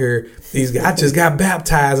in, I hear these guys, I just got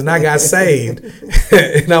baptized and I got saved,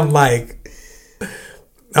 and I'm like,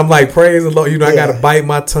 praise the Lord. I got to bite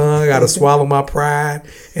my tongue, I got to swallow my pride,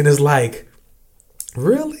 and it's like,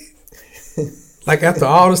 really? Like, after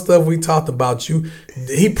all the stuff we talked about,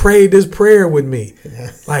 he prayed this prayer with me.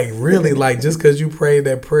 Like, really, like, just because you prayed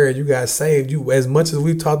that prayer, you got saved. You, as much as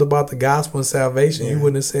we talked about the gospel and salvation, you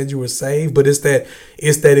wouldn't have said you were saved. But it's that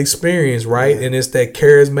experience, right? And it's that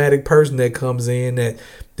charismatic person that comes in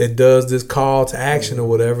that does this call to action or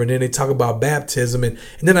whatever. And then they talk about baptism. And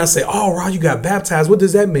then I say, oh, Ron, you got baptized. What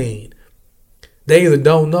does that mean? They either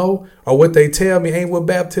don't know, or what they tell me ain't what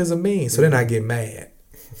baptism means. So then I get mad.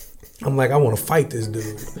 I'm like, I want to fight this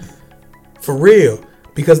dude for real,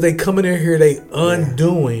 because they coming in here, they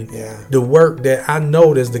undoing the work that I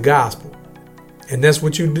know that's the gospel, and that's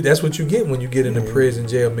what you do. That's what you get when you get into prison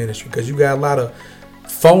jail ministry, because you got a lot of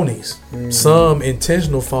phonies, some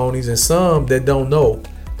intentional phonies, and some that don't know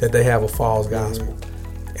that they have a false gospel,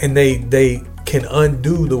 and they can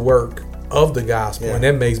undo the work of the gospel, and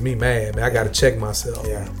that makes me mad. Man, I got to check myself.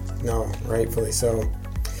 Yeah, no, rightfully so.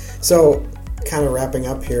 So, kind of wrapping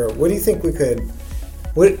up here, what do you think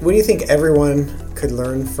what do you think everyone could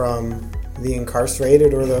learn from the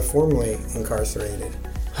incarcerated or the formerly incarcerated?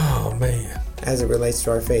 Oh man, as it relates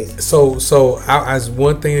to our faith. So as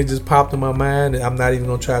one thing that just popped in my mind, and I'm not even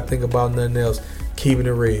gonna try to think about nothing else. Keeping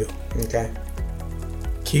it real. Okay.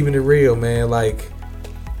 Keeping it real, man. Like,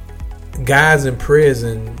 guys in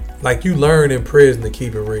prison, like, you learn in prison to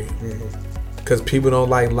keep it real. Because people don't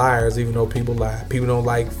like liars, even though people lie. People don't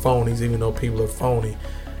like phonies, even though people are phony.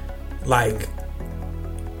 Like,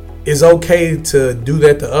 it's okay to do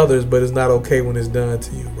that to others, but it's not okay when it's done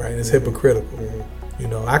to you, right? It's hypocritical.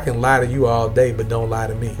 I can lie to you all day, but don't lie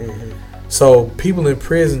to me. So people in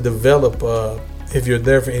prison develop, if you're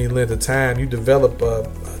there for any length of time, you develop a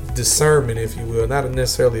discernment, if you will. Not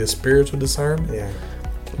necessarily a spiritual discernment,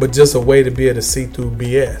 but just a way to be able to see through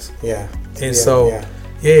BS.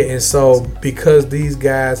 And so because these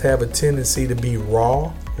guys have a tendency to be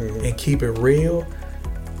raw and keep it real,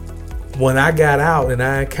 when I got out and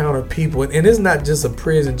I encountered people, and it's not just a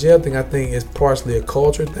prison jail thing, I think it's partially a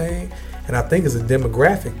culture thing, and I think it's a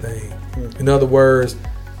demographic thing. In other words,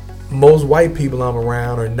 most white people I'm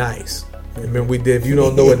around are nice. Remember we did, if you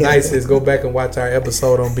don't know what nice is, go back and watch our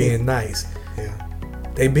episode on being nice.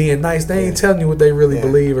 They being nice, they ain't telling you what they really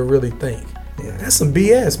believe or really think. That's some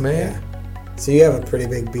BS, man. Yeah. So you have a pretty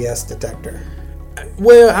big BS detector.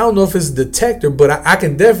 Well, I don't know if it's a detector, but I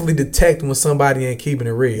can definitely detect when somebody ain't keeping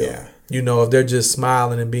it real. Yeah. You know, if they're just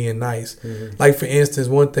smiling and being nice. Mm-hmm. Like, for instance,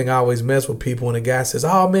 one thing I always mess with people when a guy says,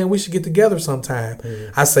 oh, man, we should get together sometime.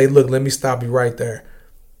 Mm-hmm. I say, look, let me stop you right there.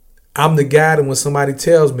 I'm the guy that when somebody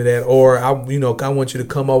tells me that, or, I want you to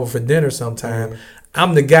come over for dinner sometime, mm-hmm.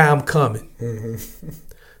 I'm the guy, I'm coming. Mm-hmm.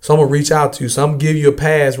 So I'm going to reach out to you. So I'm going to give you a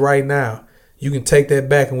pass right now. You can take that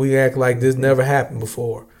back and we act like this never happened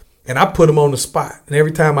before. And I put them on the spot. And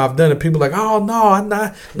every time I've done it, people are like, oh, no,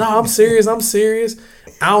 I'm serious. I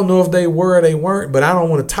don't know if they were or they weren't, but I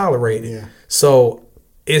don't want to tolerate it. Yeah. So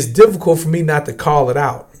it's difficult for me not to call it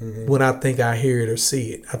out when I think I hear it or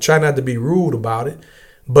see it. I try not to be rude about it,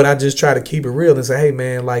 but I just try to keep it real and say, hey,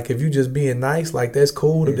 man, like, if you just being nice, like, that's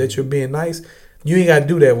cool that you're being nice. You ain't got to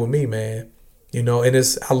do that with me, man. You know, and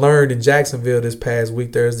I learned in Jacksonville this past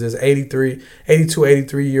week, there's this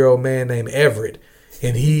 83-year-old man named Everett.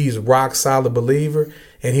 And he's rock solid believer.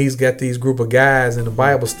 And he's got these group of guys in the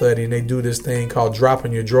Bible study, and they do this thing called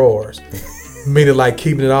dropping your drawers, meaning like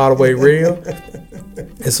keeping it all the way real.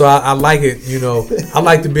 And so I like it, you know. I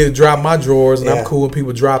like to be able to drop my drawers, and I'm cool when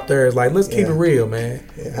people drop theirs. Like, let's keep it real, man.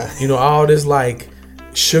 Yeah. You know, all this like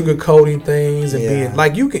sugarcoating things and being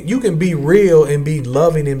like you can be real and be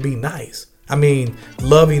loving and be nice. I mean,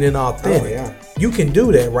 loving and authentic. Oh, yeah. You can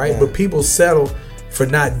do that, right? Yeah. But people settle for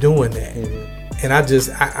not doing that. Mm-hmm. And I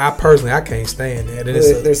personally, I can't stand that. And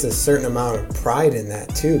there's a certain amount of pride in that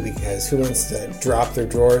too, because who wants to drop their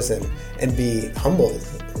drawers and be humbled,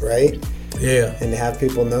 right? Yeah. And to have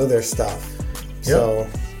people know their stuff. Yep.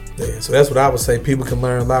 So that's what I would say. People can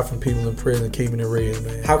learn a lot from people in prison, keeping it real,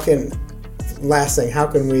 man.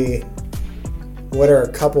 What are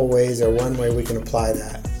a couple ways or one way we can apply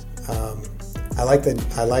that? I like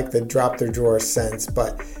the drop their drawer sense,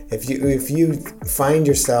 but if you find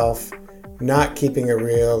yourself not keeping it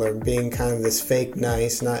real or being kind of this fake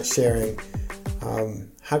nice, not sharing,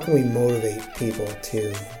 how can we motivate people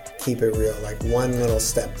to keep it real? Like one little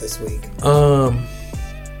step this week.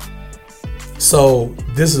 So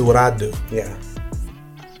this is what I do. Yeah.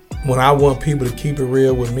 When I want people to keep it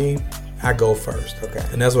real with me, I go first. Okay.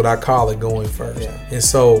 And that's what I call it, going first. Yeah. And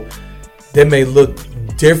so that may look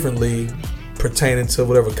differently pertaining to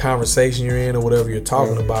whatever conversation you're in or whatever you're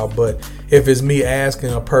talking about. But if it's me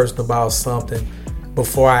asking a person about something,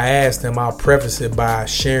 before I ask them, I'll preface it by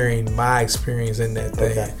sharing my experience in that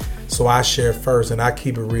thing. Okay. So I share first and I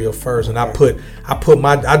keep it real first. And I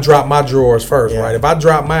drop my drawers first, right? If I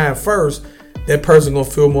drop mine first, that person gonna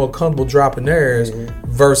feel more comfortable dropping theirs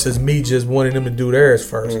versus me just wanting them to do theirs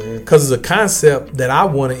first. Because it's a concept that I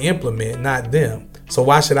want to implement, not them. So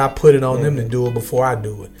why should I put it on them to do it before I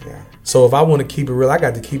do it? Yeah. So if I want to keep it real, I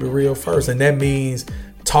got to keep it real first. And that means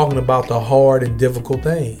talking about the hard and difficult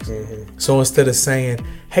things. So instead of saying,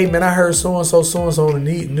 hey, man, I heard so-and-so on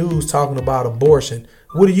the news talking about abortion.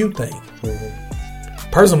 What do you think?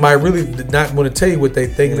 Person might really not want to tell you what they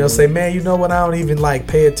think. They'll say, man, you know what? I don't even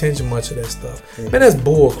pay attention much to that stuff. Man, that's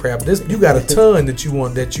bull crap. You got a ton that you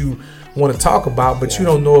want to talk about, but you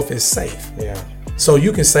don't know if it's safe. Yeah. So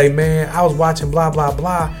you can say, man, I was watching blah, blah,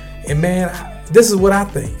 blah. And man, this is what I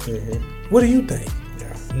think. What do you think?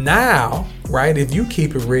 Yeah. Now, right, if you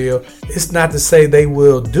keep it real, it's not to say they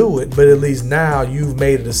will do it, but at least now you've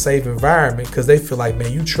made it a safe environment because they feel like,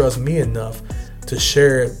 man, you trust me enough to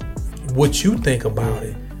share what you think about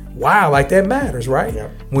it. Wow, that matters, right?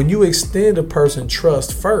 Yep. When you extend a person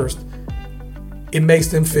trust first, it makes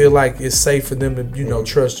them feel like it's safe for them to,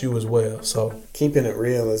 trust you as well. So keeping it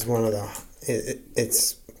real is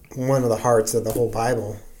it's one of the hearts of the whole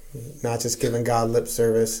Bible. Not just giving God lip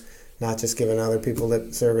service, not just giving other people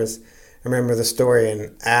lip service. I remember the story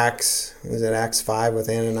in Acts 5 with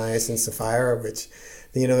Ananias and Sapphira, which,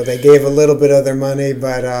 they gave a little bit of their money,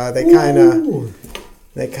 but they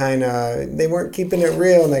weren't keeping it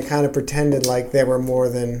real, and they kind of pretended like they were more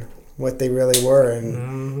than what they really were,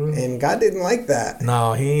 and God didn't like that.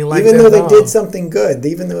 No, He ain't like that. Even though they all. did something good,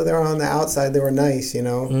 even though they were on the outside, they were nice,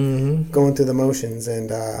 going through the motions, and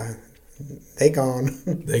they gone.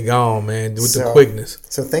 They gone, man, with the quickness.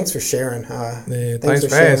 So thanks for sharing. Thanks for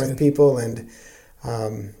sharing asking with people, and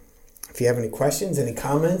if you have any questions, any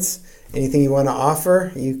comments, anything you want to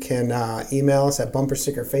offer, you can email us at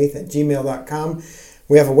bumperstickerfaith@gmail.com.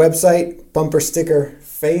 We have a website,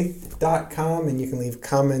 bumperstickerfaith.com, and you can leave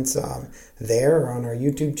comments there or on our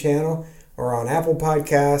YouTube channel or on Apple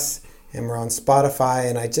Podcasts, and we're on Spotify.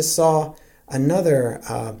 And I just saw another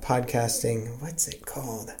podcasting, what's it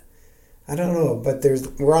called? I don't know, but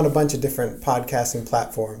we're on a bunch of different podcasting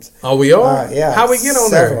platforms. Oh, we are? Yeah. How we get on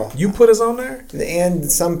several. there? You put us on there? And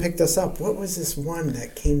some picked us up. What was this one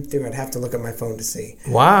that came through? I'd have to look at my phone to see.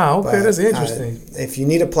 Wow, okay, But, that's interesting. If you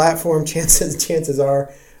need a platform, chances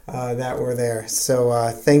are that we're there. So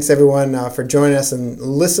thanks, everyone, for joining us and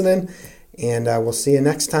listening. And we'll see you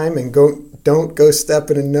next time. And don't go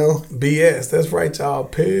stepping in no BS, that's right, y'all.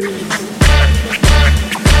 Peace.